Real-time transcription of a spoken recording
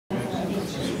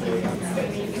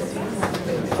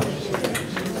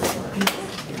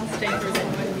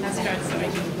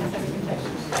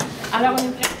Alors,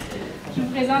 je vous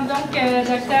présente donc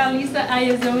Dr.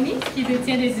 Iezzoni, qui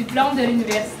détient des diplômes de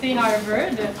l'Université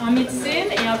Harvard en médecine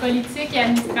et en politique et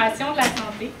administration de la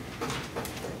santé.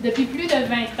 Depuis plus de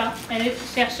 20 ans, elle est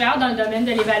chercheure dans le domaine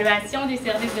de l'évaluation des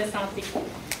services de santé.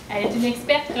 Elle est une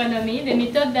experte renommée des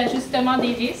méthodes d'ajustement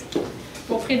des risques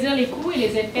pour prédire les coûts et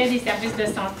les effets des services de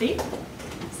santé.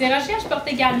 Ses recherches portent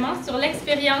également sur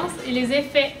l'expérience et les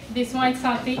effets des soins de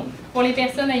santé pour les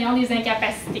personnes ayant des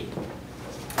incapacités.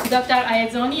 Dr.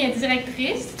 Iezzoni est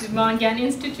directrice du Mongan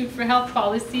Institute for Health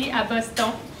Policy à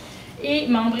Boston et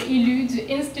membre élu du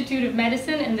Institute of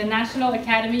Medicine and the National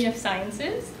Academy of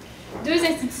Sciences, deux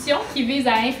institutions qui visent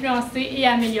à influencer et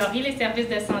améliorer les services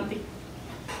de santé.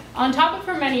 On top of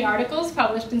her many articles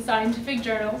published in scientific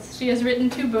journals, she has written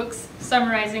 2 books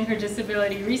summarizing her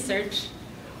disability research: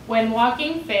 When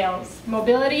Walking Fails,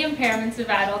 Mobility Impairments of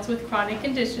Adults with Chronic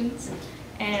Conditions,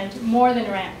 and More Than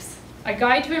Ramps, A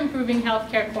Guide to Improving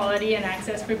Healthcare Quality and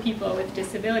Access for People with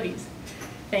Disabilities.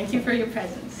 Thank you for your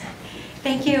presence.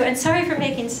 Thank you, and sorry for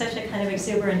making such a kind of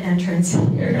exuberant entrance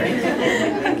here.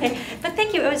 Okay, but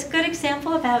thank you. It was a good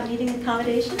example about needing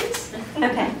accommodations.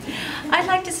 Okay, I'd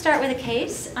like to start with a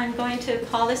case. I'm going to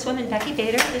call this woman Becky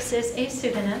Bader. This is a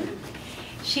pseudonym.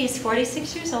 She's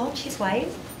 46 years old. She's white.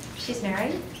 She's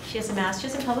married. She has a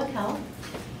master's in public health.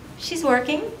 She's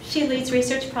working. She leads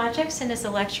research projects and is a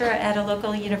lecturer at a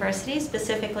local university,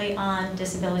 specifically on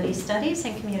disability studies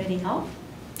and community health.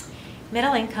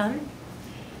 Middle income.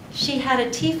 She had a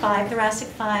T5, thoracic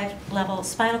 5 level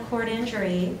spinal cord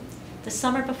injury the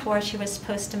summer before she was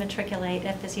supposed to matriculate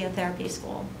at physiotherapy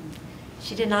school.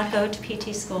 She did not go to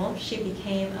PT school. She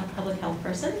became a public health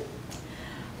person.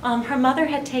 Her mother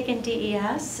had taken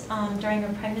DES during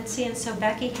her pregnancy, and so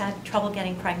Becky had trouble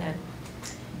getting pregnant.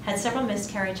 Had several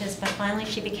miscarriages, but finally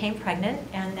she became pregnant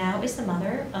and now is the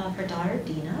mother of her daughter,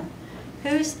 Dina,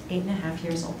 who's 8.5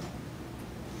 years old.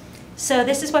 So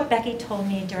this is what Becky told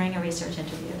me during a research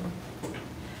interview.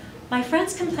 My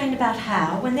friends complained about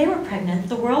how, when they were pregnant,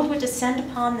 the world would descend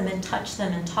upon them and touch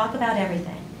them and talk about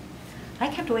everything. I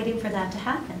kept waiting for that to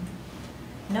happen.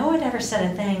 No one ever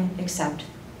said a thing except,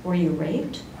 were you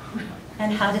raped?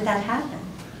 And how did that happen?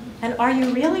 And are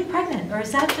you really pregnant, or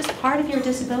is that just part of your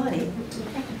disability?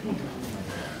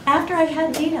 After I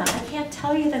had Dina, I can't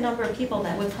tell you the number of people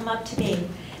that would come up to me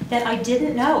that I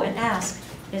didn't know and ask,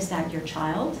 is that your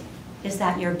child? Is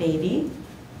that your baby?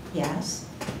 Yes.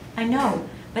 I know,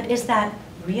 but is that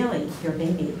really your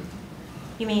baby?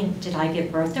 You mean, did I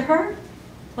give birth to her?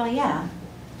 Well, yeah.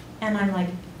 And I'm like,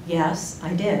 yes,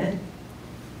 I did.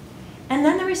 And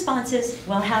then the response is,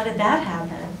 well, how did that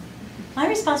happen? My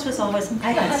response was always,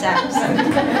 I had sex.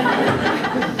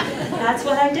 That's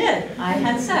what I did. I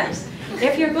had sex.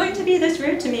 If you're going to be this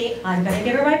rude to me, I'm going to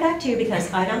give it right back to you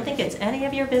because I don't think it's any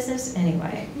of your business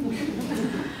anyway.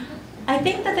 I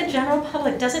think that the general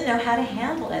public doesn't know how to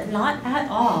handle it, not at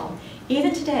all.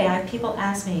 Even today, I have people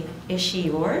ask me, is she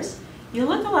yours? You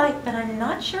look alike, but I'm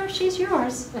not sure if she's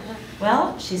yours.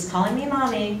 Well, she's calling me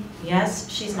mommy. Yes,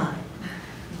 she's mine.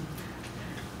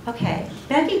 Okay,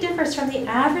 Becky differs from the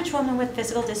average woman with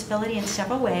physical disability in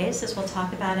several ways, as we'll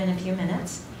talk about in a few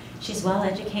minutes. She's well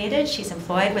educated, she's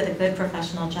employed with a good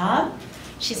professional job,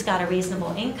 she's got a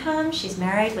reasonable income, she's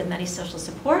married with many social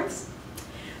supports.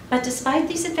 But despite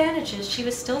these advantages, she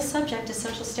was still subject to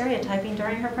social stereotyping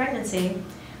during her pregnancy,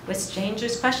 with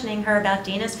strangers questioning her about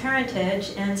Dina's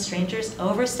parentage and strangers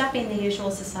overstepping the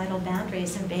usual societal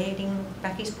boundaries, invading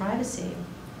Becky's privacy.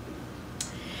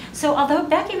 So although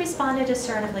Becky responded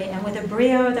assertively and with a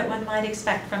brio that one might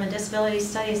expect from a disability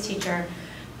studies teacher,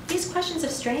 these questions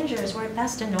of strangers were at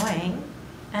best annoying,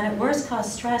 and at worst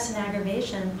caused stress and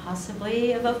aggravation,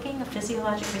 possibly evoking a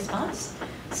physiologic response,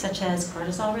 such as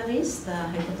cortisol release, the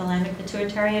hypothalamic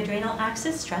pituitary adrenal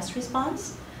axis stress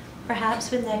response,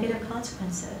 perhaps with negative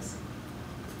consequences.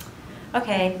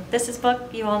 Okay, this is a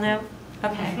book you all know?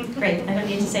 Okay, great. I don't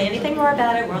need to say anything more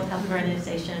about it. World Health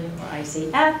Organization, or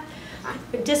ICF.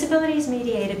 Disability is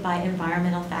mediated by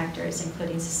environmental factors,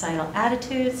 including societal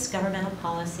attitudes, governmental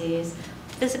policies,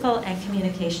 physical and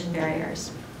communication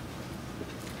barriers.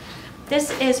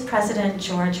 This is President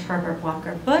George Herbert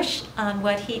Walker Bush on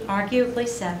what he arguably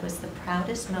said was the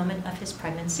proudest moment of his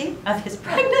pregnancy. That was so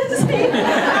great.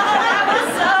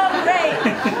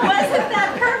 Wasn't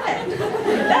that perfect?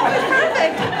 That was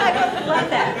perfect. I love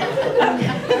that. Okay.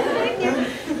 Thank you.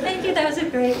 Thank you. That was a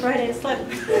great Freudian slip.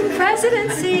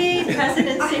 Presidency.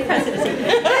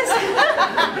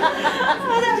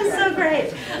 Oh, that was so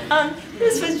great.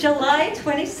 This was July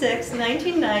 26,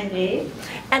 1990,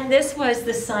 and this was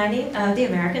the signing of the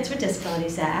Americans with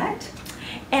Disabilities Act.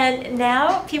 And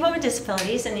now people with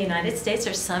disabilities in the United States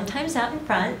are sometimes out in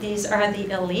front. These are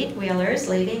the elite wheelers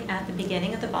leaving at the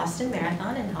beginning of the Boston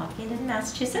Marathon in Hopkinton,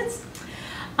 Massachusetts.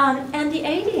 And the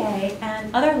ADA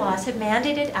and other laws have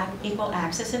mandated equal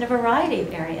access in a variety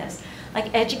of areas,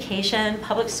 like education.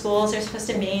 Public schools are supposed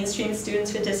to mainstream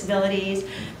students with disabilities.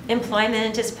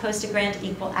 Employment is supposed to grant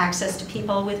equal access to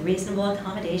people with reasonable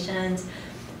accommodations.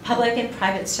 Public and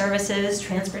private services,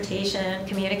 transportation,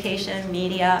 communication,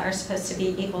 media are supposed to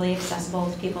be equally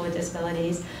accessible to people with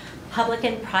disabilities. Public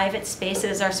and private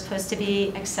spaces are supposed to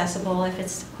be accessible if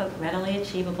it's, quote, readily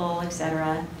achievable,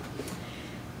 etc.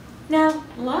 Now,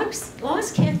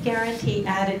 laws can't guarantee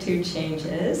attitude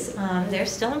changes.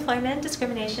 There's still employment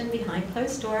discrimination behind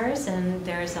closed doors, and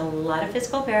there's a lot of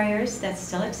physical barriers that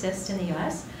still exist in the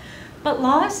US. But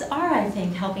laws are, I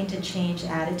think, helping to change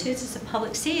attitudes as the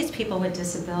public sees people with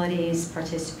disabilities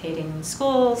participating in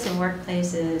schools and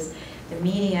workplaces, the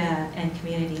media, and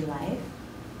community life.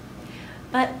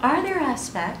 But are there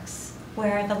aspects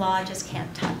where the law just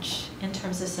can't touch in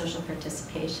terms of social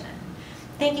participation?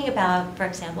 Thinking about, for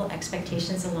example,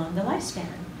 expectations along the lifespan.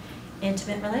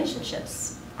 Intimate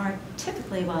relationships aren't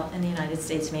typically, well, in the United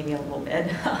States, maybe a little bit,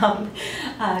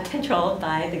 controlled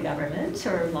by the government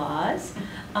or laws.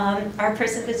 Are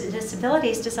persons with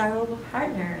disabilities desirable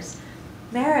partners?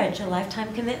 Marriage, a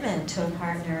lifetime commitment to a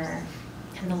partner.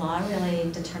 Can the law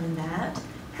really determine that?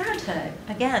 Parenthood,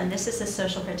 again, this is a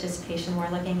social participation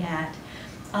we're looking at.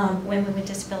 Women with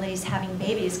disabilities having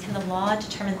babies, can the law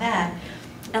determine that?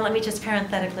 And let me just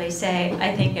parenthetically say,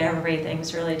 I think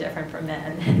everything's really different for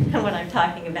men than what I'm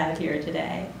talking about here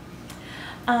today.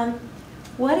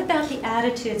 What about the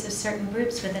attitudes of certain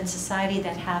groups within society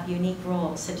that have unique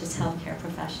roles, such as healthcare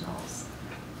professionals?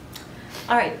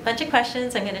 All right, bunch of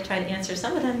questions. I'm going to try to answer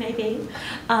some of them, maybe.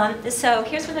 So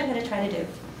here's what I'm going to try to do.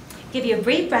 Give you a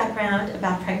brief background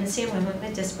about pregnancy in women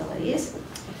with disabilities.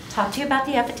 Talk to you about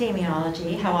the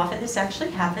epidemiology, how often this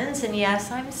actually happens. And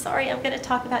yes, I'm sorry, I'm going to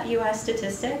talk about US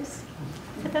statistics,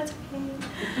 but that's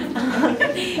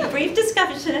okay. Brief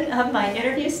discussion of my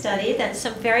interview study, then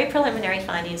some very preliminary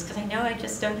findings, because I know I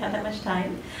just don't have that much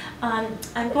time.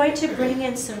 I'm going to bring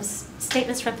in some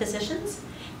statements from physicians,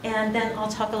 and then I'll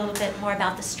talk a little bit more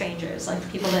about the strangers, like the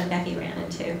people that Becky ran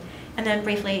into, and then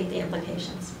briefly the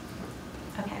implications.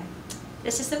 Okay.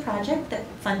 This is the project that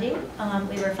funding.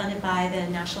 We were funded by the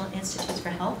National Institutes for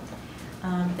Health,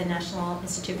 the National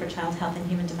Institute for Child Health and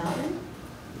Human Development.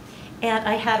 And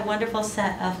I had a wonderful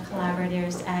set of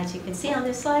collaborators, as you can see on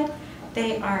this slide.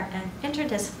 They are an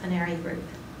interdisciplinary group.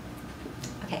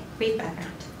 Okay, brief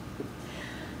background.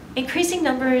 Increasing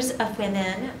numbers of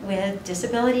women with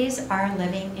disabilities are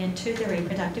living into their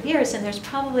reproductive years, and there's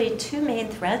probably two main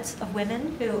threads of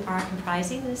women who are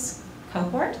comprising this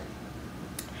cohort.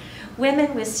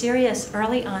 Women with serious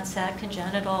early onset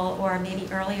congenital or maybe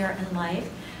earlier in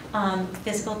life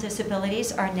physical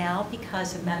disabilities are now,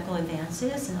 because of medical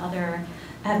advances and other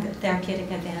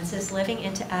therapeutic advances, living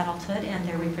into adulthood and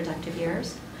their reproductive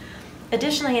years.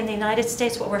 Additionally, in the United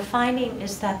States, what we're finding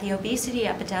is that the obesity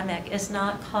epidemic is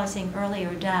not causing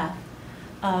earlier death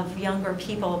of younger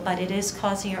people, but it is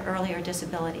causing an earlier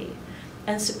disability.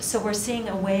 And so we're seeing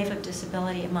a wave of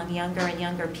disability among younger and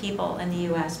younger people in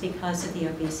the US because of the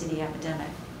obesity epidemic.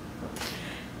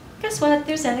 Guess what?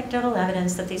 There's anecdotal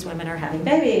evidence that these women are having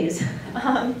babies.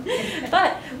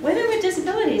 But women with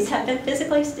disabilities have been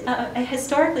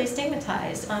historically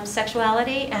stigmatized.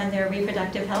 Sexuality and their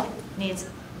reproductive health needs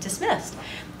dismissed.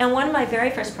 And one of my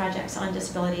very first projects on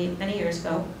disability many years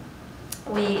ago,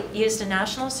 we used a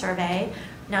national survey,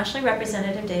 nationally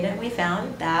representative data, and we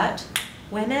found that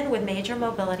women with major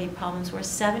mobility problems were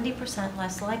 70%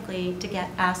 less likely to get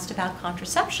asked about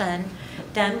contraception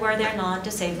than were their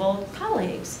non-disabled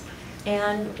colleagues.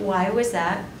 And why was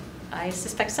that? I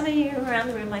suspect some of you around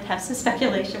the room might have some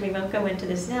speculation. We won't go into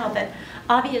this now, but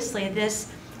obviously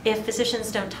this, if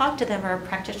physicians don't talk to them or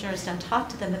practitioners don't talk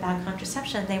to them about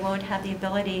contraception, they won't have the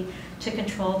ability to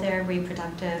control their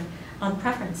reproductive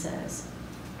preferences.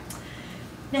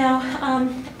 Now,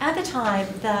 at the time,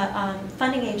 the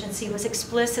funding agency was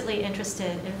explicitly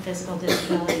interested in physical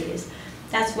disabilities.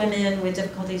 That's women with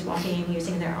difficulties walking,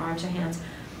 using their arms or hands.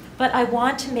 But I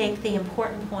want to make the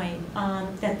important point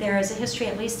that there is a history,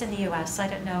 at least in the US, I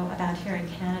don't know about here in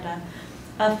Canada,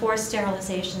 of forced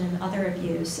sterilization and other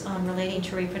abuse relating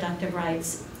to reproductive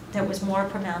rights that was more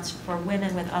pronounced for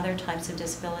women with other types of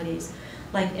disabilities,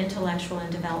 like intellectual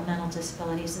and developmental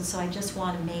disabilities. And so I just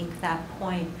want to make that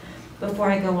point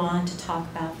before I go on to talk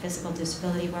about physical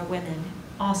disability, where women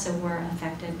also were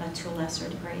affected, but to a lesser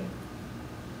degree.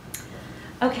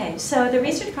 Okay, so the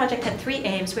research project had three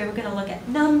aims. We were going to look at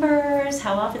numbers,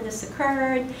 how often this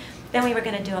occurred, Then we were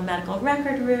going to do a medical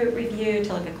record review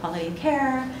to look at quality of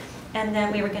care. And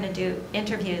then we were going to do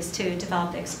interviews to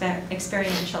develop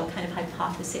experiential kind of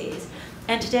hypotheses.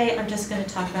 And today I'm just going to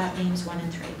talk about aims 1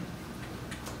 and 3.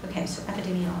 Okay, so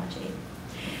epidemiology.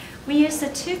 We used the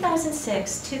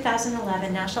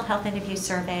 2006-2011 National Health Interview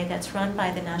Survey that's run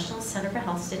by the National Center for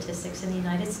Health Statistics in the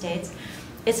United States.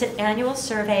 It's an annual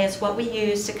survey. It's what we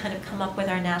use to kind of come up with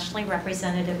our nationally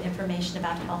representative information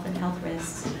about health and health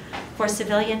risks for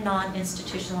civilian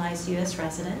non-institutionalized U.S.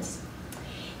 residents.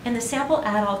 In the sample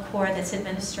adult core that's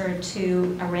administered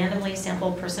to a randomly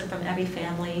sampled person from every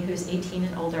family who's 18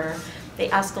 and older, they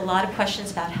ask a lot of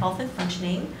questions about health and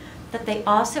functioning, but they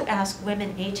also ask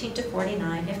women 18 to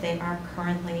 49 if they are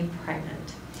currently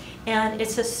pregnant. And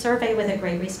it's a survey with a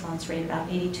great response rate, about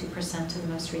 82% in the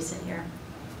most recent year.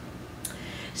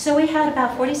 So we had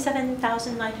about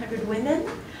 47,900 women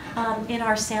in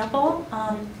our sample.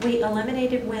 We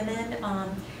eliminated women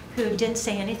who didn't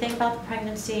say anything about the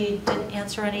pregnancy, didn't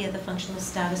answer any of the functional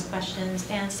status questions,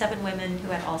 and 7 women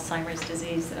who had Alzheimer's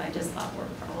disease that I just thought were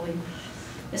probably,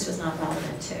 this was not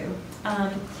relevant to.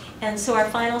 And so our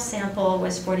final sample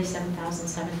was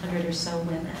 47,700 or so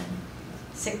women,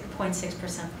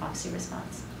 6.6% proxy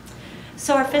response.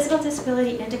 So our physical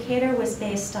disability indicator was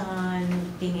based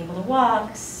on being able to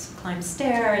walk, climb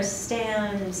stairs,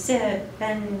 stand, sit,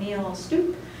 bend, kneel,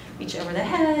 stoop, reach over the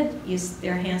head, use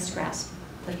their hands to grasp,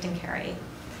 lift and carry.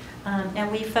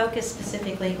 And we focus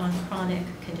specifically on chronic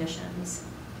conditions.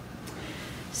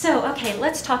 So, okay,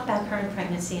 let's talk about current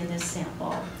pregnancy in this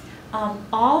sample.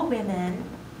 All women,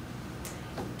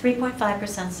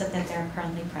 3.5% said that they're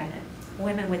currently pregnant.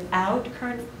 Women without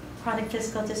current chronic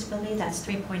physical disability, that's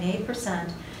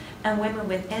 3.8%, and women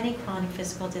with any chronic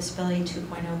physical disability,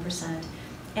 2.0%.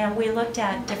 And we looked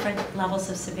at different levels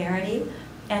of severity,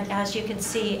 and as you can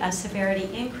see, as severity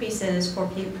increases for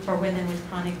women with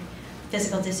chronic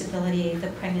physical disability, the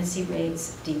pregnancy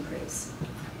rates decrease.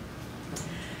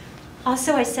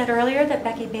 Also, I said earlier that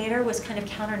Becky Bader was kind of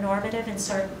counter-normative in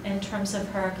terms of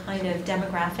her kind of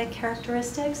demographic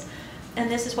characteristics. And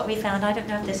this is what we found. I don't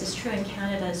know if this is true in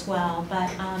Canada as well,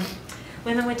 but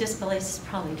women with disabilities, this is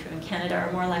probably true in Canada, are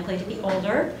more likely to be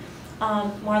older,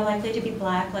 more likely to be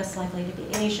Black, less likely to be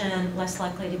Asian, less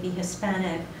likely to be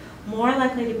Hispanic, more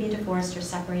likely to be divorced or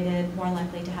separated, more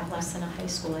likely to have less than a high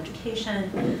school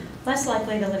education, less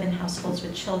likely to live in households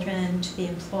with children, to be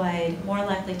employed, more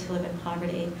likely to live in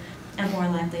poverty, and more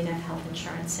likely to have health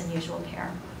insurance and usual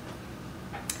care.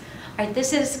 All right,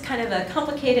 this is kind of a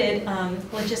complicated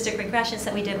logistic regressions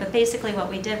that we did, but basically what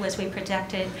we did was we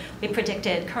predicted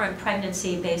current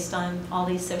pregnancy based on all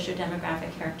these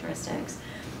socio-demographic characteristics.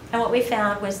 And what we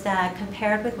found was that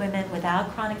compared with women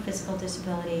without chronic physical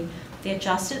disability, the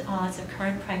adjusted odds of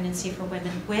current pregnancy for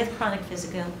women with chronic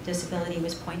physical disability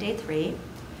was 0.83.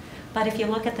 But if you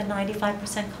look at the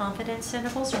 95% confidence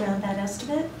intervals around that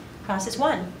estimate, crosses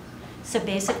 1. So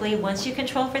basically, once you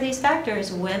control for these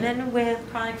factors, women with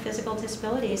chronic physical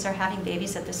disabilities are having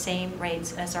babies at the same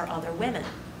rates as our other women.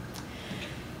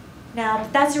 Now,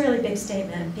 that's a really big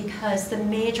statement because the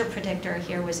major predictor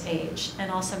here was age and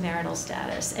also marital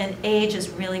status. And age is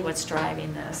really what's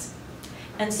driving this.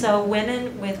 And so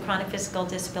women with chronic physical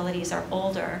disabilities are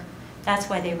older. That's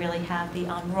why they really have the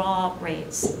raw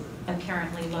rates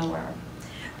apparently lower.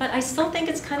 But I still think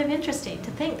it's kind of interesting to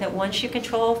think that once you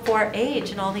control for age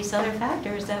and all these other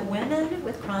factors, that women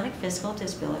with chronic physical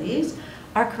disabilities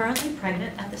are currently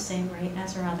pregnant at the same rate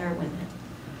as our other women.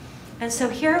 And so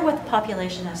here are what the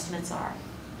population estimates are.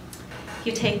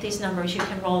 You take these numbers, you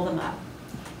can roll them up.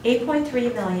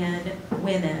 8.3 million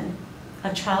women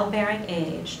of childbearing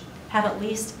age have at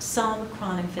least some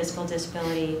chronic physical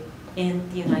disability in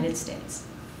the United States.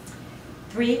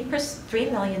 3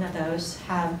 million of those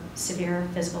have severe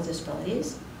physical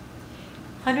disabilities.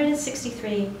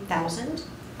 163,000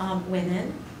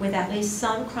 women with at least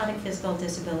some chronic physical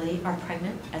disability are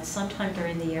pregnant at some time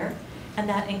during the year, and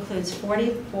that includes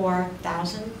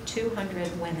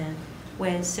 44,200 women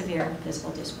with severe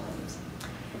physical disabilities.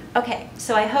 Okay,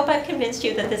 so I hope I've convinced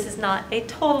you that this is not a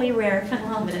totally rare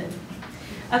phenomenon.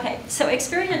 Okay, so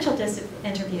experiential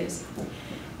interviews.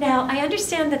 Now, I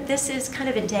understand that this is kind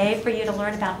of a day for you to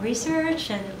learn about research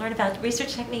and learn about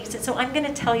research techniques, and so I'm going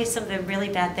to tell you some of the really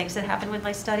bad things that happened with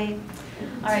my study.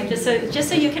 All right, just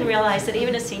so you can realize that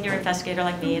even a senior investigator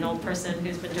like me, an old person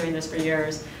who's been doing this for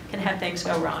years, can have things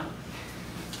go wrong.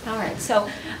 All right, so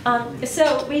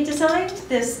we designed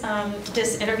this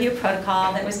this interview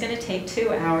protocol that was going to take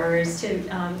 2 hours to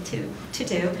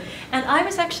do, and I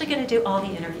was actually going to do all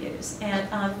the interviews. And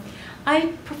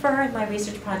I prefer in my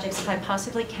research projects, if I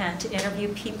possibly can, to interview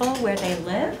people where they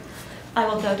live, I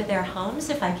will go to their homes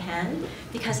if I can,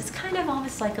 because it's kind of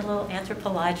almost like a little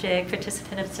anthropologic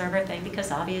participant observer thing,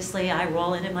 because obviously I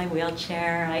roll in my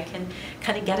wheelchair. I can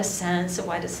kind of get a sense of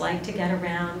what it's like to get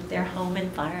around their home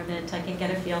environment. I can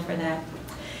get a feel for that.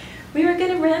 We were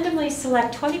going to randomly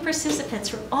select 20 participants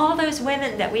from all those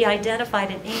women that we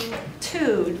identified and aimed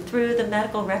to through the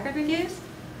medical record reviews.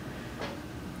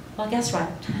 Well, guess what?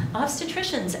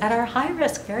 Obstetricians at our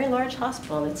high-risk, very large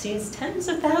hospital that sees tens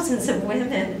of thousands of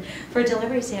women for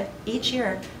deliveries each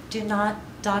year do not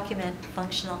document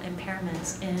functional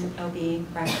impairments in OB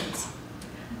records.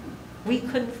 We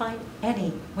couldn't find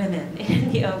any women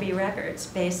in the OB records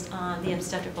based on the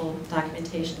obstetrical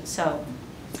documentation. So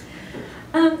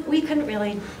we couldn't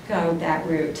really go that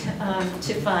route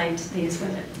to find these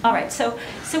women. All right, so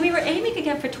we were aiming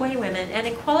again for 20 women, and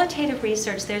in qualitative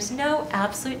research, there's no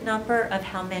absolute number of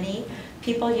how many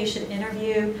people you should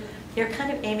interview. You're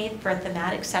kind of aiming for a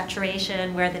thematic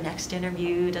saturation where the next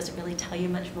interview doesn't really tell you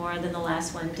much more than the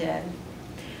last one did.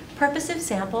 Purpose of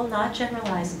sample, not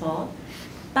generalizable.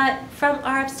 But from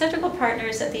our obstetrical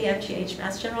partners at the MGH,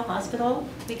 Mass General Hospital,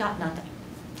 we got nothing.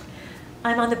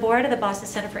 I'm on the board of the Boston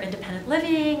Center for Independent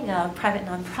Living, a private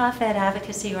nonprofit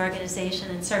advocacy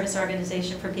organization and service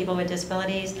organization for people with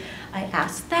disabilities. I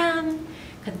asked them,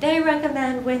 could they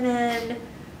recommend women?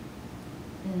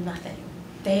 Nothing.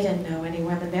 They didn't know any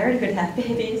women there who could have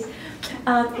babies.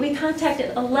 We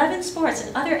contacted 11 sports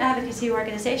and other advocacy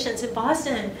organizations in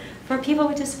Boston for people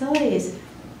with disabilities.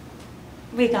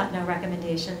 We got no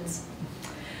recommendations.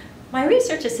 My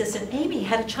research assistant, Amy,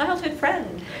 had a childhood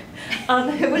friend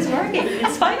who was working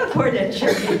in spinal cord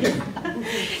injury.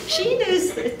 She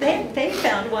knew, they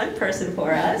found one person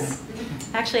for us.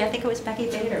 Actually, I think it was Becky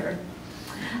Bader.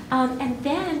 And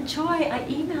then, Joy, I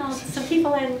emailed some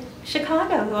people in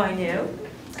Chicago who I knew.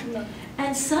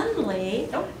 And suddenly,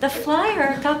 the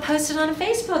flyer got posted on a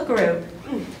Facebook group.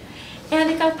 And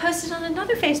it got posted on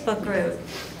another Facebook group.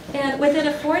 And within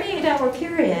a 48-hour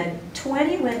period,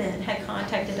 20 women had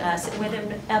contacted us. And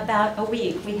within about a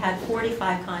week, we had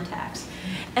 45 contacts.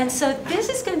 And so this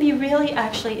is going to be really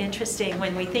actually interesting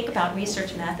when we think about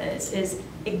research methods, is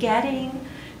getting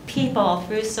people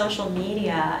through social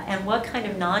media and what kind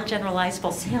of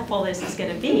non-generalizable sample this is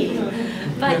going to be.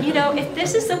 But you know, if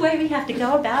this is the way we have to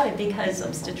go about it because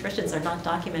obstetricians are not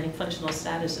documenting functional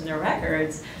status in their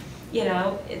records, you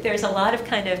know, there's a lot of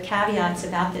kind of caveats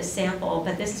about this sample,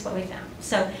 but this is what we found.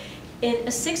 So in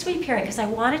a 6-week period, because I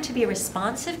wanted to be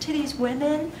responsive to these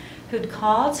women who'd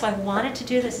called, so I wanted to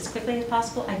do this as quickly as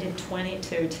possible, I did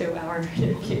 22 two-hour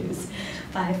interviews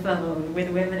by phone with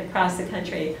women across the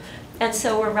country. And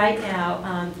so we're right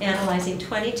now analyzing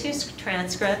 22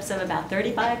 transcripts of about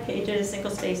 35 pages,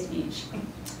 single-spaced each,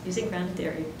 using grounded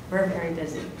theory. We're very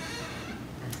busy.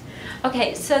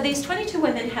 Okay, so these 22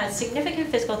 women had significant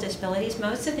physical disabilities.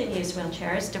 Most of them used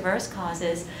wheelchairs, diverse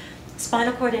causes.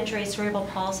 Spinal cord injury, cerebral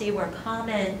palsy were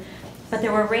common, but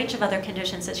there were a range of other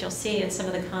conditions, as you'll see in some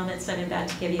of the comments I'm about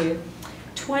to give you.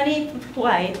 20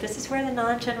 white, this is where the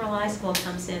non-generalizable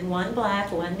comes in. 1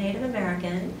 black, 1 Native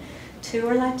American, 2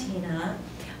 are Latina.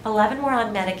 11 were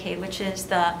on Medicaid, which is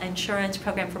the insurance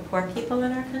program for poor people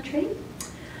in our country,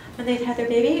 when they'd had their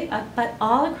baby, but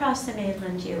all across the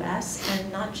mainland US,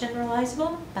 and not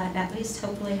generalizable, but at least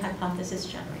hopefully hypothesis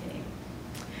generating.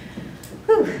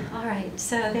 Whew, all right,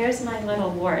 so there's my little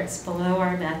warts below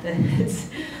our methods.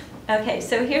 Okay,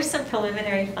 so here's some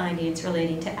preliminary findings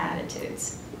relating to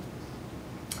attitudes.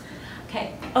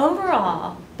 Okay,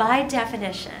 overall, by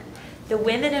definition, the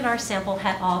women in our sample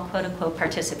had all, quote unquote,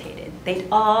 participated. They'd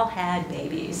all had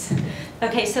babies.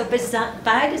 Okay, so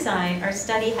by design, our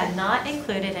study had not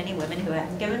included any women who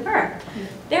hadn't given birth.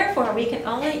 Therefore, we can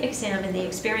only examine the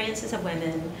experiences of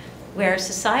women where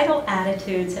societal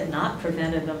attitudes had not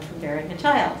prevented them from bearing a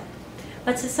child.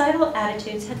 But societal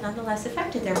attitudes had nonetheless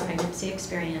affected their pregnancy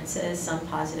experiences, some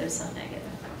positive, some negative.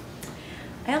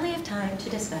 I only have time to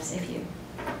discuss a few.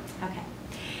 Okay.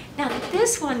 Now,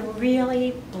 this one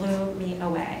really blew me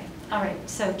away. All right,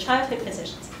 so childhood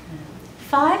physicians.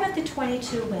 5 of the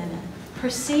 22 women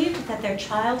perceived that their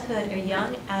childhood or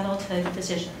young adulthood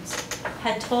physicians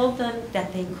had told them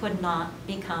that they could not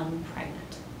become pregnant.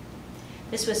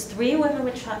 This was 3 women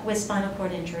with spinal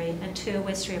cord injury and 2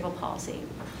 with cerebral palsy.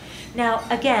 Now,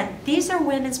 again, these are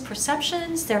women's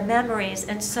perceptions, their memories,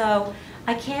 and so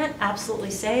I can't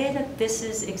absolutely say that this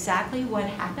is exactly what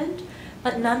happened,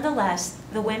 but nonetheless,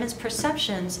 the women's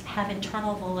perceptions have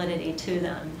internal validity to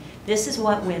them. This is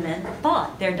what women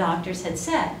thought their doctors had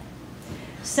said.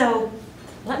 So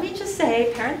let me just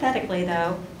say, parenthetically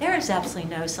though, there is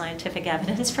absolutely no scientific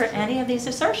evidence for any of these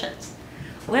assertions.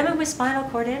 Women with spinal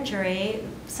cord injury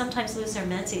sometimes lose their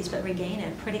menses but regain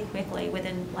it pretty quickly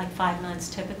within like 5 months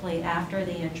typically after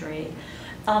the injury.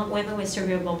 Women with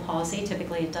cerebral palsy,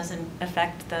 typically it doesn't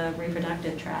affect the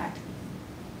reproductive tract.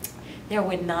 There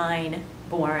were 9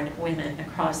 born women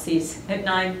across these,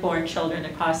 9 born children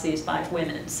across these 5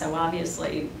 women. So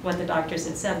obviously what the doctors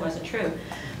had said wasn't true.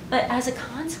 But as a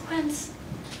consequence,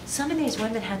 some of these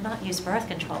women had not used birth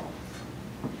control.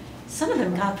 Some of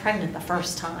them got pregnant the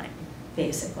first time,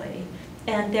 basically,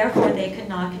 and therefore they could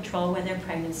not control when their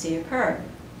pregnancy occurred.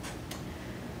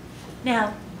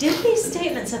 Now, did these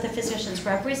statements of the physicians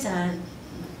represent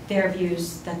their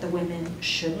views that the women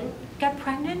shouldn't get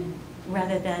pregnant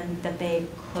rather than that they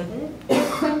couldn't get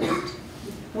pregnant?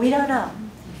 We don't know.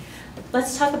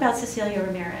 Let's talk about Cecilia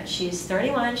Ramirez. She's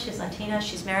 31, she's Latina,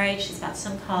 she's married, she's got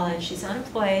some college, she's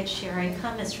unemployed, her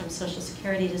income is from Social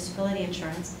Security disability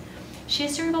insurance. She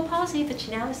has cerebral palsy, but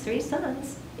she now has 3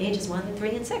 sons, ages 1, 3,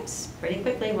 and 6, pretty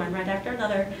quickly, one right after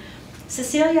another.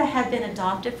 Cecilia had been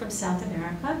adopted from South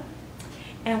America,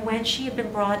 and when she had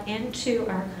been brought into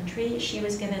our country, she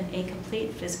was given a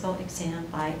complete physical exam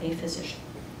by a physician.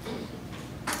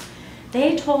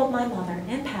 They told my mother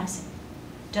in passing,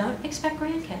 don't expect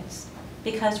grandkids,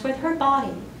 because with her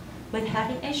body, with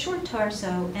having a short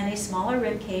torso and a smaller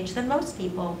rib cage than most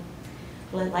people,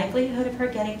 the likelihood of her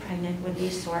getting pregnant would be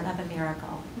sort of a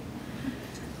miracle.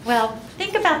 Well,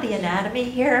 think about the anatomy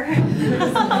here.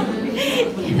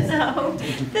 You know,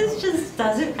 this just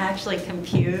doesn't actually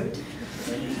compute.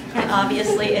 And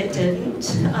obviously it didn't.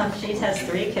 She has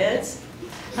 3 kids.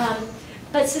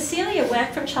 But Cecilia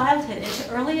went from childhood into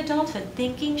early adulthood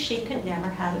thinking she could never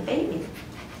have a baby.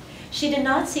 She did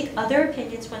not seek other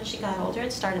opinions when she got older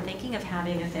and started thinking of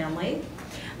having a family.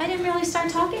 I didn't really start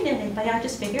talking to anybody. I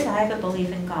just figured I have a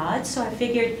belief in God, so I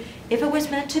figured if it was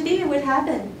meant to be, it would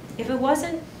happen. If it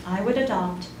wasn't, I would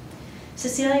adopt.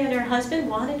 Cecilia and her husband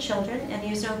wanted children and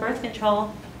used no birth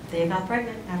control. They got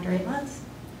pregnant after 8 months.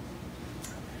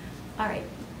 All right,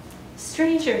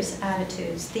 strangers'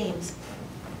 attitudes, themes.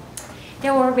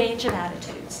 There were a range of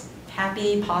attitudes.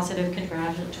 Happy, positive,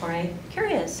 congratulatory,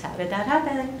 curious, how did that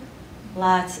happen?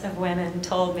 Lots of women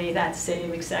told me that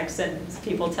same exact sentence,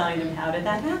 people telling them, how did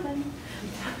that happen?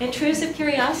 Intrusive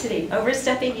curiosity,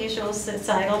 overstepping usual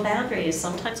societal boundaries,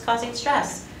 sometimes causing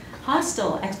stress.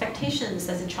 Hostile expectations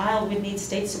that the child would need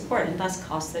state support and thus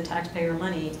cost the taxpayer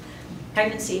money.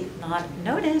 Pregnancy not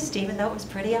noticed, even though it was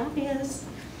pretty obvious.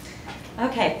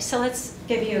 Okay, so let's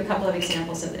give you a couple of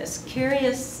examples of this.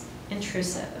 Curious,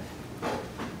 intrusive.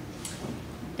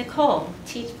 Nicole,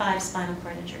 T5 spinal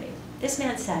cord injury. This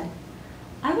man said,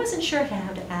 I wasn't sure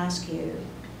how to ask you,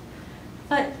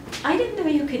 but I didn't know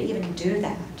you could even do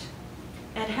that.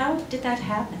 And how did that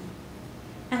happen?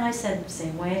 And I said,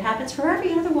 same way it happens for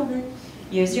every other woman.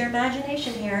 Use your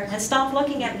imagination here and stop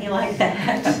looking at me like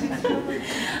that.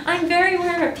 I'm very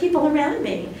aware of people around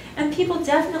me, and people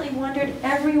definitely wondered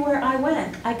everywhere I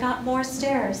went. I got more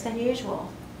stares than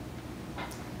usual.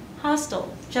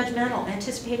 Hostile, judgmental,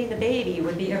 anticipating the baby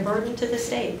would be a burden to the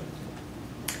state.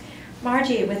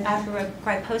 Margie with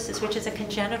arthrogryposis, which is a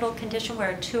congenital condition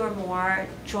where 2 or more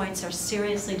joints are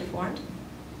seriously deformed.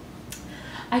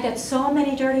 I get so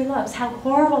many dirty looks, how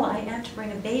horrible I am to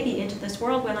bring a baby into this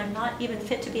world when I'm not even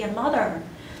fit to be a mother.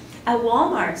 At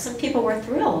Walmart, some people were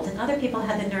thrilled, and other people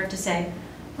had the nerve to say,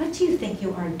 what do you think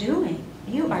you are doing?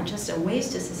 You are just a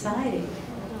waste to society.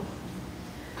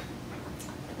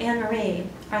 Anne-Marie,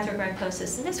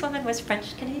 arthrogryposis, and this woman was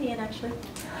French-Canadian, actually,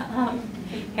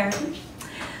 heritage.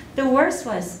 The worst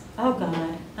was, oh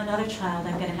God, another child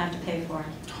I'm going to have to pay for.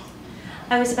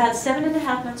 I was about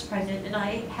 7.5 months pregnant, and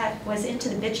I was into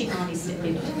the bitchy mommy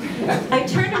stage. I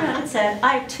turned around and said,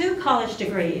 I have 2 college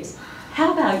degrees.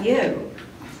 How about you?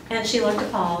 And she looked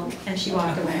appalled, and she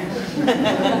walked away.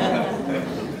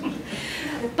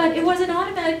 But it was an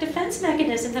automatic defense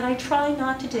mechanism that I try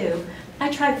not to do. I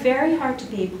try very hard to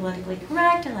be politically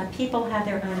correct and let people have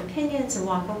their own opinions and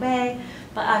walk away,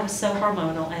 but I was so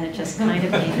hormonal, and it just kind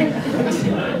of made it.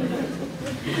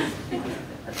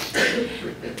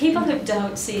 People who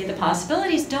don't see the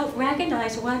possibilities don't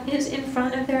recognize what is in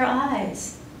front of their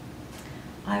eyes.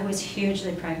 I was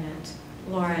hugely pregnant.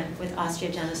 Lauren with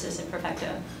osteogenesis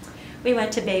imperfecta. We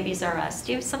went to Babies R Us.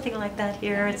 Do you have something like that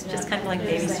here? It's just kind of like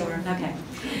Baby Store. Okay.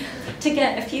 To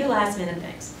get a few last minute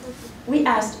things. We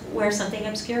asked where something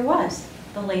obscure was.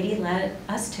 The lady led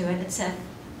us to it and said,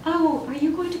 oh, are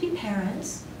you going to be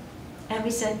parents? And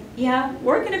we said, yeah,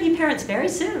 we're going to be parents very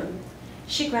soon.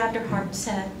 She grabbed her heart and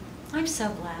said, I'm so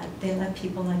glad they let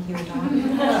people like you adopt.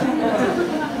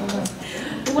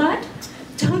 What?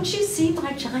 Don't you see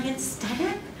my giant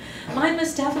stomach? Mine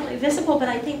was definitely visible, but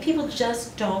I think people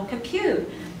just don't compute.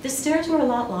 The stares were a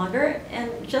lot longer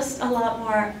and just a lot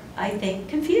more, I think,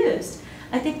 confused.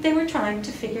 I think they were trying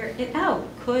to figure it out.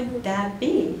 Could that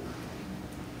be?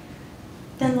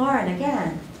 Then Lauren,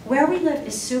 again, where we live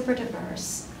is super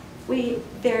diverse.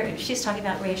 She's talking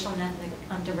about racial and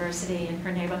ethnic diversity in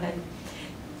her neighborhood.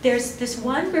 There's this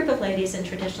one group of ladies in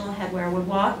traditional headwear would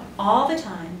walk all the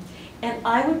time, and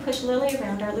I would push Lily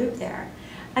around our loop there.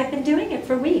 I've been doing it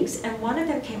for weeks, and one of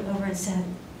them came over and said,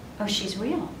 "Oh, she's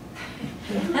real."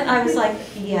 And I was like,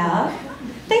 "Yeah."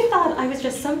 They thought I was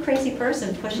just some crazy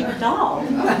person pushing a doll.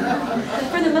 And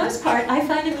for the most part, I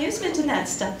find amusement in that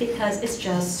stuff because it's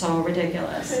just so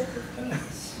ridiculous.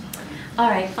 All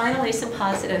right, finally, some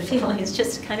positive feelings,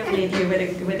 just to kind of leave you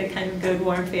with a kind of good,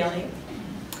 warm feeling.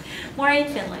 Maureen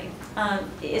Finley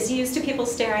is used to people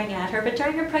staring at her, but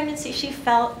during her pregnancy, she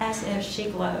felt as if she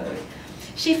glowed.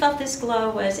 She felt this glow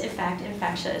was, in fact,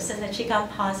 infectious, and that she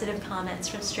got positive comments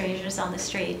from strangers on the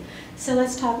street. So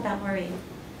let's talk about Maureen.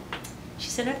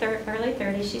 She's in her early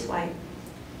 30s, she's white.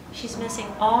 She's missing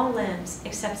all limbs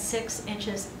except 6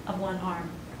 inches of one arm.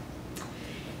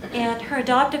 And her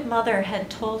adoptive mother had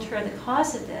told her the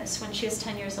cause of this when she was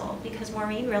 10 years old, because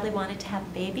Maureen really wanted to have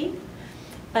a baby,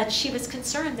 but she was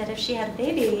concerned that if she had a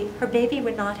baby, her baby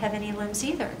would not have any limbs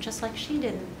either, just like she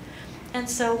didn't. And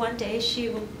so one day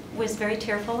she was very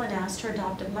tearful and asked her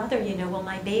adoptive mother, will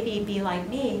my baby be like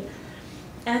me?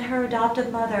 And her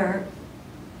adoptive mother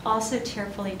also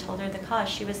tearfully told her the cause.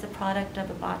 She was the product of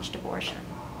a botched abortion.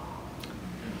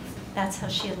 That's how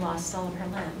she had lost all of her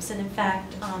limbs. And in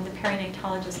fact, the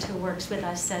perinatologist who works with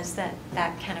us says that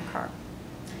that can occur,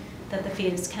 that the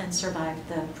fetus can survive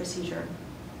the procedure.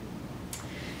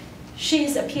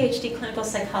 She's a PhD clinical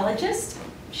psychologist.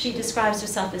 She describes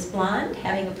herself as blonde,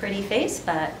 having a pretty face,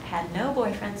 but had no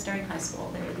boyfriends during high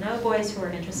school. There were no boys who were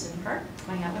interested in her,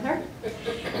 going out with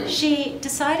her. She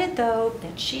decided, though,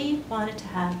 that she wanted to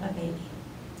have a baby.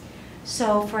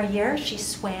 So for a year, she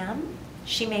swam.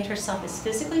 She made herself as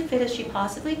physically fit as she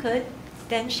possibly could.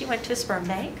 Then she went to a sperm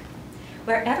bank,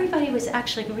 where everybody was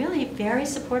actually really very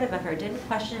supportive of her, didn't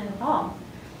question it at all.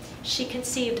 She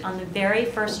conceived on the very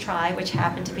first try, which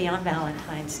happened to be on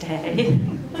Valentine's Day.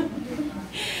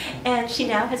 And she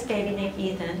now has a baby named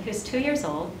Ethan, who's 2 years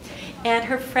old. And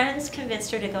her friends convinced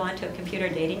her to go onto a computer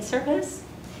dating service.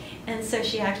 And so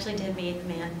she actually did meet a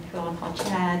man who I'll call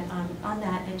Chad on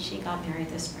that, and she got married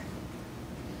this spring.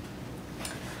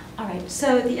 All right,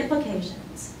 so the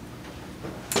implications.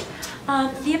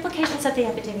 The implications of the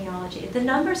epidemiology. The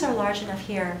numbers are large enough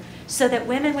here so that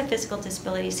women with physical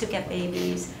disabilities who get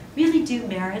babies really do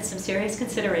merit some serious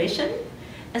consideration,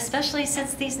 especially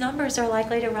since these numbers are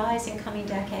likely to rise in coming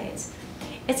decades.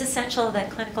 It's essential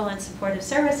that clinical and supportive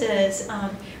services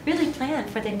really plan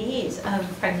for the needs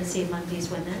of pregnancy among these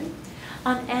women.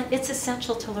 And it's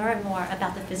essential to learn more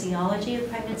about the physiology of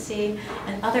pregnancy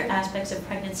and other aspects of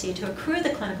pregnancy to accrue the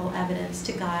clinical evidence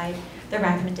to guide the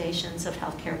recommendations of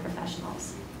healthcare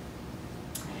professionals.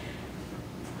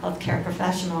 Healthcare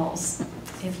professionals.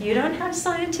 If you don't have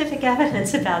scientific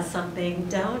evidence about something,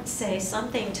 don't say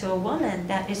something to a woman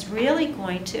that is really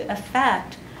going to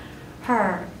affect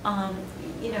her,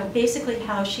 basically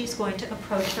how she's going to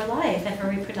approach her life and her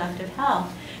reproductive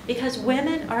health. Because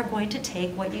women are going to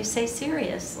take what you say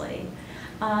seriously.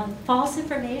 False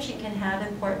information can have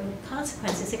important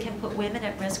consequences. It can put women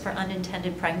at risk for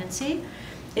unintended pregnancy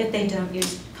if they don't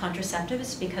use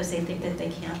contraceptives because they think that they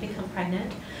can't become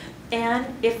pregnant. And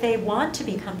if they want to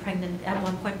become pregnant at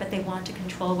one point, but they want to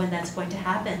control when that's going to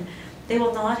happen, they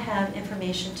will not have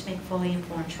information to make fully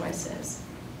informed choices.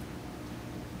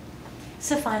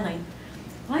 So finally,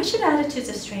 why should attitudes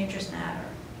of strangers matter?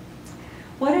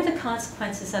 What are the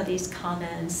consequences of these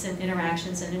comments and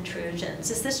interactions and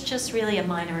intrusions? Is this just really a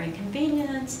minor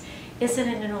inconvenience? Is it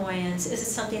an annoyance? Is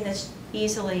it something that's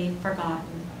easily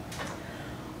forgotten?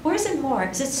 Or is it more?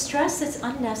 Is it stress that's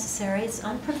unnecessary, it's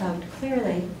unprovoked,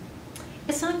 clearly?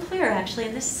 It's unclear, actually,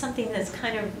 and this is something that's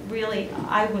kind of really,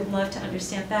 I would love to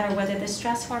understand better, whether the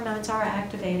stress hormones are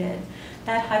activated,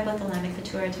 that hypothalamic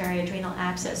pituitary adrenal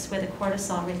axis where the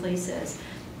cortisol releases,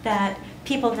 that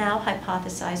people now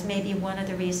hypothesize may be one of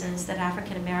the reasons that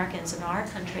African Americans in our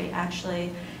country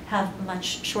actually have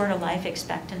much shorter life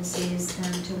expectancies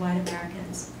than do white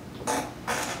Americans.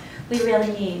 We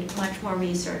really need much more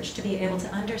research to be able to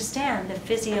understand the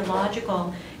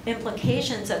physiological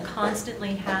implications of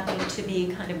constantly having to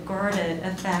be kind of guarded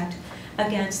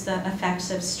against the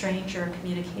effects of stranger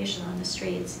communication on the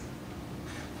streets.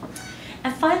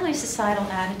 And finally, societal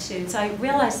attitudes. I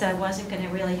realized that I wasn't going to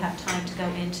really have time to go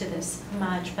into this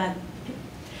much, but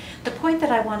the point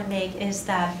that I want to make is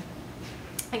that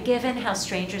And given how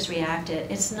strangers reacted,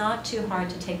 it's not too hard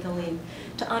to take the leap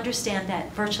to understand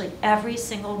that virtually every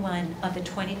single one of the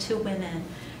 22 women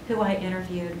who I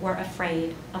interviewed were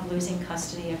afraid of losing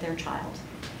custody of their child.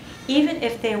 Even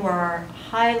if they were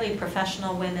highly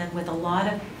professional women with a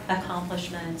lot of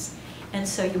accomplishments, and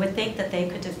so you would think that they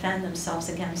could defend themselves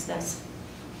against this,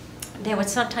 they would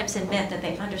sometimes admit that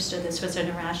they understood this was an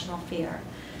irrational fear,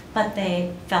 but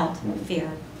they felt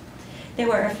fear. They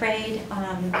were afraid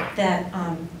that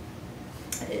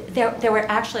there were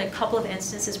actually a couple of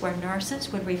instances where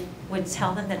nurses would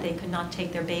tell them that they could not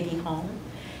take their baby home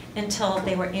until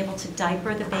they were able to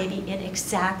diaper the baby in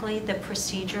exactly the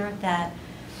procedure that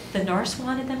the nurse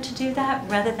wanted them to do that,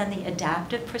 rather than the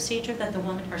adaptive procedure that the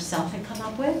woman herself had come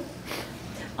up with.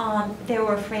 They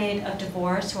were afraid of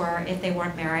divorce, or if they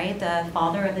weren't married, the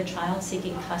father of the child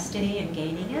seeking custody and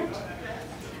gaining it.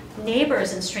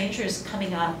 Neighbors and strangers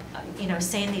coming up,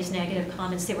 saying these negative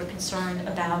comments. They were concerned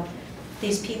about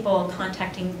these people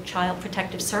contacting Child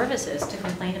Protective Services to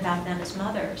complain about them as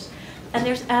mothers. And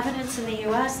there's evidence in the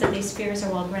US that these fears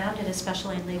are well grounded,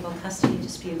 especially in legal custody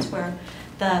disputes, where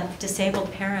the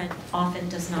disabled parent often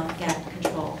does not get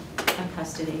control of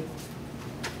custody.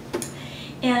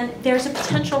 And there's a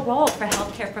potential role for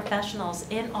healthcare professionals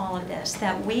in all of this,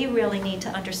 that we really need to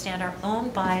understand our own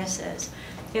biases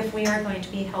if we are going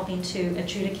to be helping to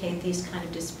adjudicate these kind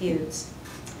of disputes.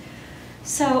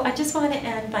 So I just want to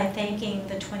end by thanking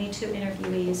the 22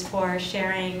 interviewees for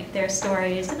sharing their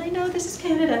stories. And I know this is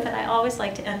Canada, but I always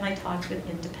like to end my talks with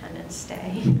Independence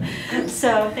Day.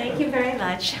 So thank you very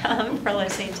much for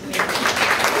listening to me.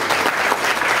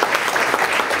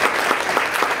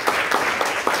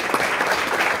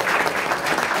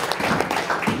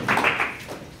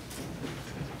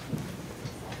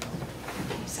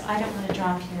 I don't want to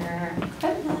drop your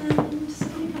equipment.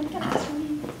 Somebody come get this for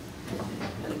me.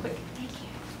 Really quick. Thank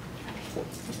you.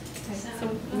 Okay. So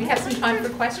we have some time for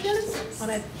questions.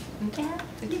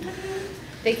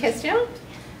 Des questions?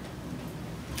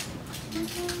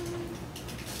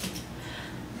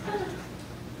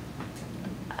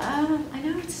 I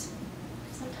know it's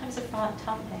sometimes a fraught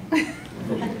topic.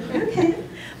 Okay.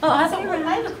 Well, I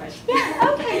have a question.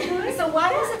 Yeah, okay, Joy. So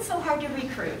why is it so hard to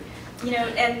recruit?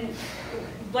 And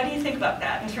what do you think about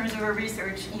that in terms of a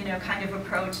research, kind of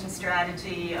approach and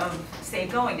strategy of, say,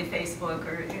 going to Facebook?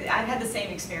 Or I've had the same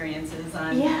experiences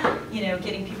on,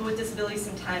 getting people with disabilities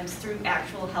sometimes through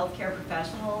actual healthcare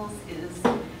professionals is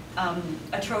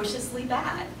atrociously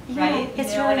bad, right?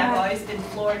 It's really really and I've hard. always been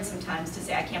floored sometimes to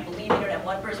say, I can't believe you don't have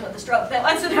one person with a stroke that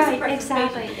wants to do some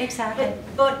participation. Exactly.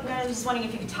 But I was just wondering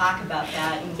if you could talk about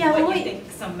that and what you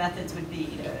think some methods would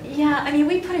be to... Yeah, I mean,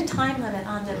 we put a time limit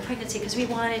on the pregnancy because we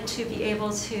wanted to be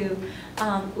able to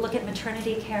look at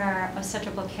maternity care,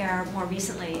 obstetrical care more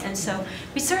recently. And so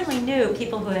we certainly knew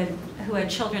people who had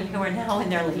children who are now in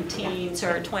their late teens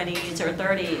or 20s or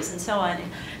 30s and so on,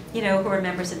 who are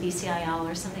members of BCIL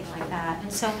or something like that.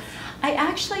 And so I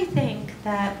actually think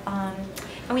that,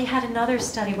 and we had another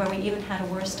study where we even had a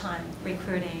worse time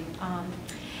recruiting.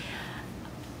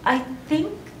 I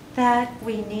think that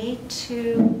we need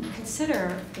to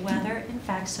consider whether, in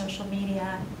fact, social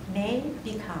media may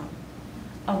become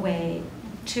a way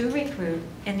to recruit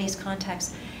in these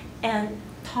contexts, and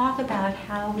talk about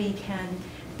how we can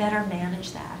better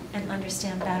manage that and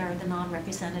understand better the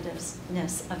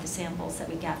non-representativeness of the samples that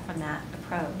we get from that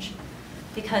approach.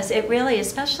 Because it really,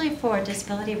 especially for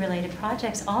disability-related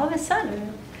projects, all of a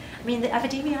sudden, I mean, the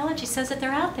epidemiology says that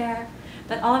they're out there,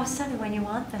 but all of a sudden when you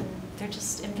want them, they're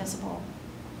just invisible.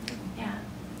 Yeah.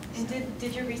 And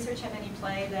did your research have any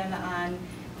play then on,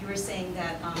 you were saying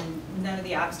that none of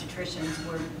the obstetricians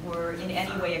were in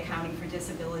any way accounting for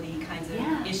disability kinds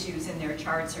of issues in their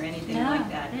charts or anything like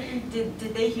that. Did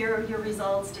they hear your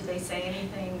results? Did they say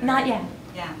anything? Or? Not yet.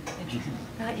 Yeah, interesting.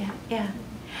 Not yet, yeah.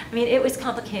 I mean, it was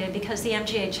complicated because the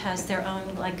MGH has their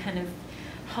own kind of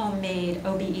homemade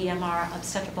OBEMR,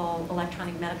 obstetrical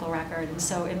electronic medical record, and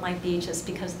so it might be just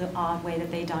because of the odd way that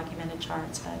they documented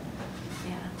charts, but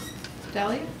yeah.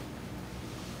 Delia?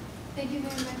 Thank you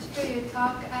very much for your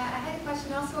talk. I had a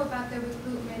question also about the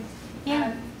recruitment.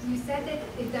 Yeah. You said that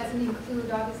it doesn't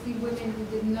include, obviously, women who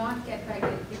did not get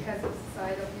pregnant because of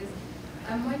societal views.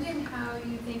 I'm wondering how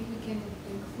you think we can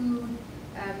include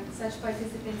such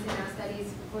participants in our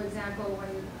studies. For example,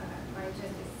 when my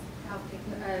interest is health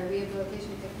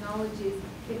rehabilitation technologies,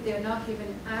 if they're not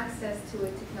given access to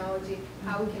a technology,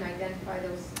 how we can identify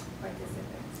those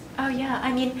participants? Oh yeah,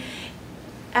 I mean,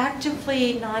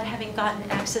 actively not having gotten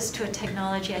access to a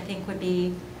technology, I think, would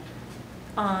be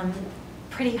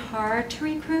pretty hard to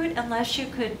recruit unless you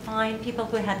could find people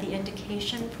who had the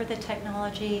indication for the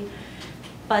technology,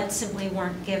 but simply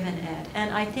weren't given it. And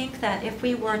I think that if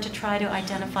we were to try to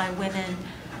identify women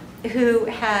who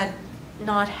had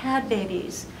not had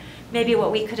babies, maybe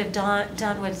what we could have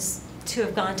done was to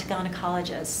have gone to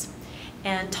gynecologists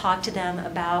and talked to them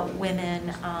about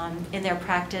women in their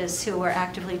practice who were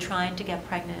actively trying to get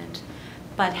pregnant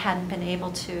but hadn't been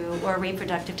able to, or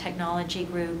reproductive technology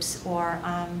groups, or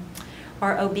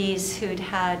OBs who'd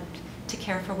had to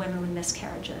care for women with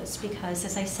miscarriages, because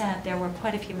as I said, there were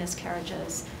quite a few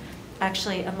miscarriages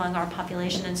actually among our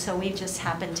population, and so we just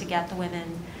happened to get the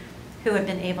women who had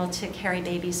been able to carry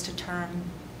babies to term.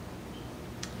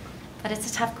 But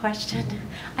it's a tough question.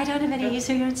 I don't have any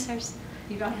easier answers.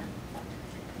 Yvonne?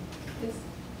 Yes,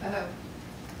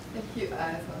 thank you.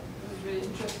 I thought it was really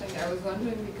interesting. I was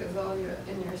wondering, because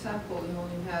in your sample you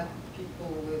only had people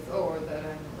with,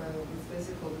 with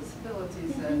physical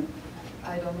disabilities, and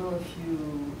I don't know if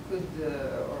you could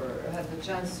or had the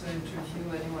chance to interview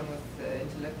anyone with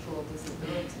intellectual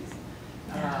disabilities.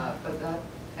 But that,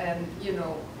 and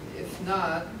if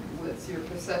not, what's your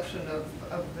perception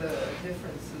of the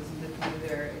differences between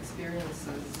their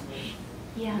experiences?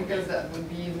 Yeah. Because that would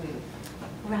be even...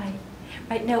 Right.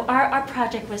 Right. No, our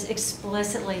project was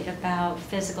explicitly about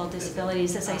physical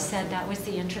disabilities. As I said, that was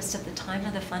the interest at the time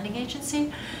of the funding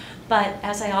agency. But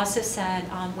as I also said,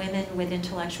 women with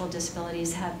intellectual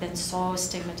disabilities have been so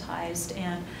stigmatized.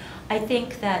 And I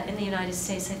think that in the United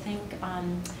States,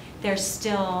 there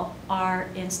still are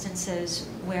instances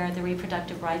where the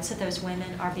reproductive rights of those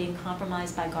women are being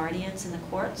compromised by guardians in the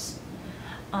courts,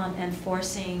 and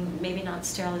forcing maybe not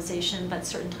sterilization, but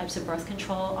certain types of birth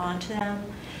control onto them.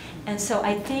 And so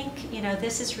I think,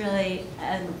 this is really,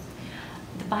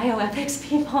 the bioethics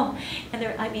people, and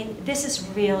this is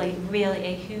really, really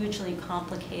a hugely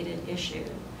complicated issue.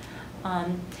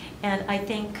 And I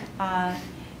think, I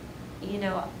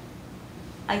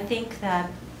think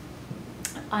that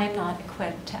I'm not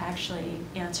equipped to actually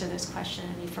answer this question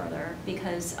any further,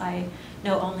 because I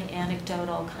know only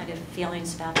anecdotal kind of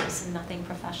feelings about this and nothing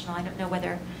professional. I don't know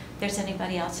whether there's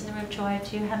anybody else in the room. Joy,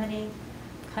 do you have any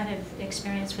kind of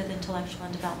experience with intellectual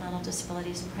and developmental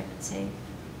disabilities in pregnancy?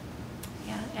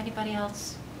 Yeah, anybody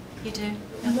else? You do?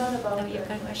 No, Not about no, you've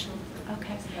got a question.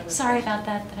 Okay. Sorry about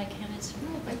that I can't answer.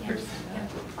 But yeah.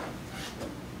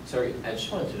 Sorry, I just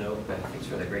wanted to know, thanks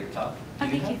for the great talk. Do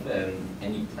you have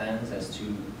any plans as to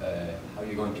how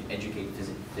you're going to educate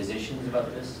physicians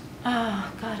about this?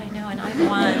 Oh, God, I know, and I'm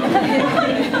one.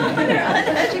 They're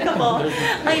uneducable.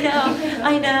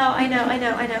 I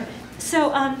know.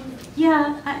 So,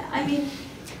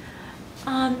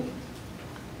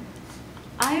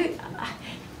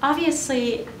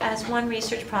 obviously, as one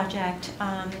research project,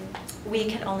 we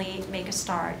can only make a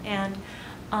start. And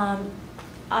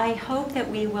I hope that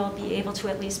we will be able to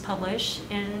at least publish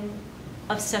in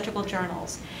obstetrical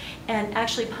journals. And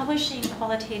actually, publishing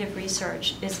qualitative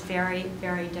research is very,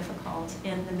 very difficult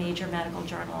in the major medical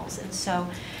journals. And so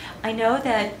I know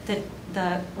that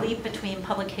the leap between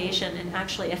publication and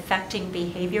actually affecting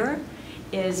behavior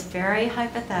is very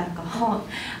hypothetical.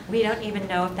 We don't even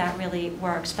know if that really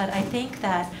works. But I think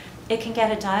that it can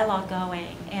get a dialogue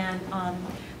going. And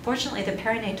fortunately, the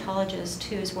perinatologist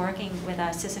who's working with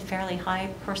us is a fairly high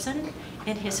person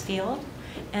in his field.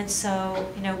 And so,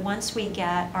 once we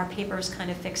get our papers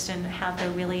kind of fixed and have the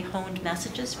really honed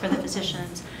messages for the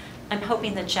physicians, I'm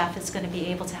hoping that Jeff is going to be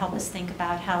able to help us think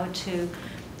about how to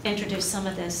introduce some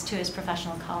of this to his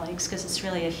professional colleagues, because it's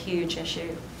really a huge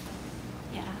issue.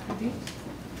 Yeah.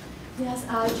 Yes,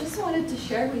 I just wanted to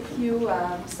share with you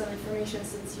some information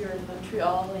since you're in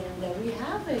Montreal, and we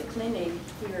have a clinic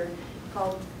here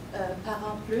called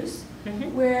Parents Plus,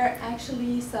 where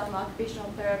actually some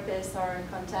occupational therapists are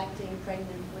contacting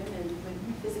pregnant women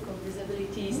with physical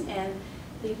disabilities, and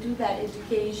they do that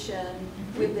education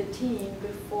with the team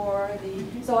before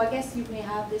the. So I guess you may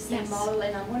have the same model,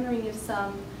 and I'm wondering if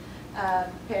some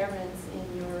parents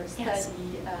in your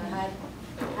study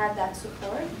had that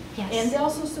support. Yes. And they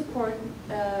also support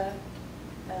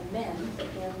men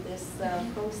in this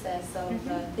process of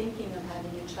thinking of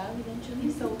having a child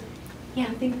eventually. So. Yeah,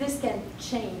 I think this can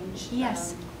change.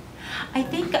 Yes, I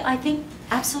think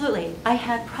absolutely. I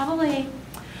had probably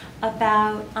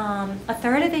about a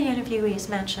third of the interviewees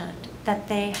mentioned that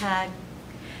they had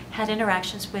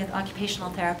interactions with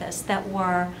occupational therapists that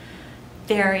were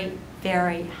very,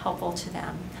 very helpful to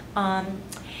them.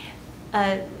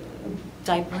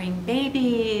 Diapering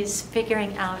babies,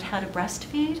 figuring out how to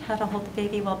breastfeed, how to hold the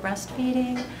baby while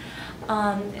breastfeeding.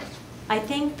 I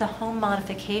think the home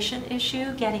modification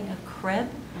issue, getting a crib,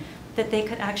 that they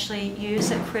could actually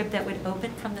use a crib that would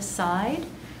open from the side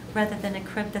rather than a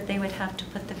crib that they would have to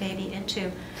put the baby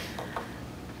into.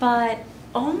 But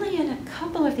only in a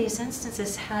couple of these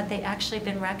instances had they actually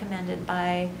been recommended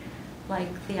by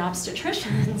like the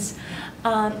obstetricians.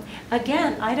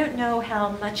 Again, I don't know how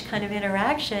much kind of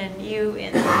interaction you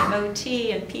in the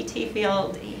OT and PT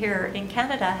field here in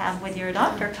Canada have with your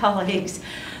doctor colleagues,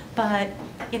 but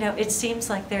you know, it seems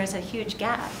like there's a huge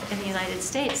gap in the United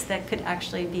States that could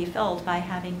actually be filled by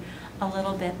having a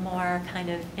little bit more kind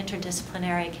of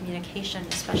interdisciplinary communication,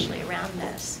 especially around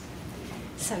this.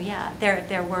 So yeah,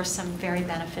 there were some very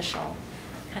beneficial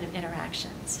kind of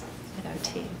interactions with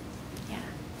OT. Yeah.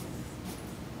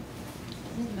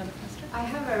 Another question? I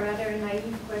have a rather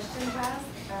naive question to ask.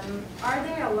 Are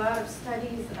there a lot of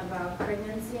studies about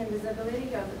pregnancy and disability,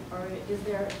 or is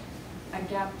there a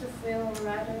gap to fill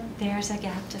rather? There's a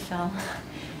gap to fill.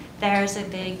 There's a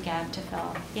big gap to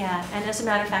fill. Yeah, and as a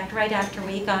matter of fact, right after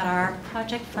we got our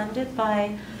project funded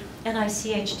by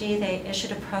NICHD, they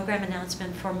issued a program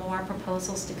announcement for more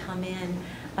proposals to come in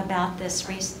about this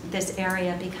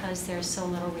area because there's so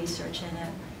little research in it.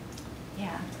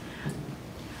 Yeah.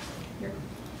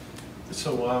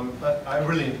 So I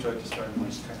really enjoyed this very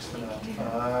much, thanks for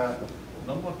that.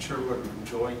 I'm not sure whether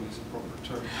enjoying is a proper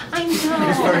term. I know,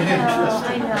 It's very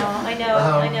interesting.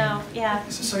 I know, yeah.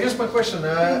 So here's my question.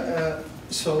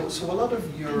 So a lot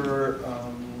of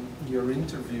your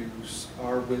interviews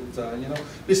are with, you know,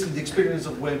 basically the experience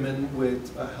of women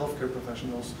with healthcare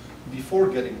professionals before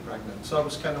getting pregnant. So I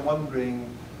was kind of wondering,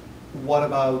 what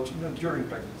about, you know, during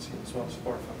pregnancy and so on and so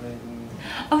forth? I mean,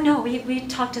 Oh no, we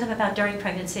talked to them about during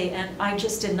pregnancy, and I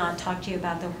just did not talk to you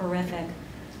about the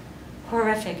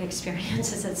horrific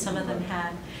experiences that some of them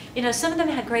had. You know, some of them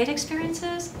had great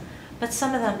experiences, but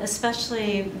some of them,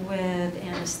 especially with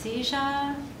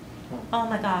anesthesia, oh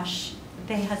my gosh,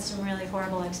 they had some really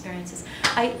horrible experiences.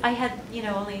 I had, you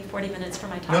know, only 40 minutes for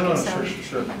my talk. no, so,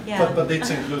 sure. Yeah. But it's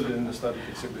included in the study.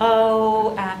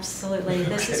 Oh, absolutely.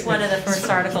 This is one of the first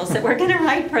articles that we're going to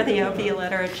write for the OP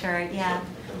literature. Yeah.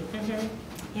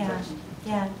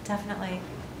 Yeah, definitely.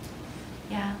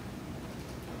 Yeah.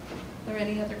 Are there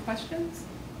any other questions?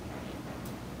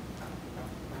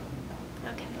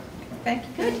 Okay. Thank you.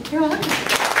 Good. You're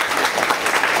welcome.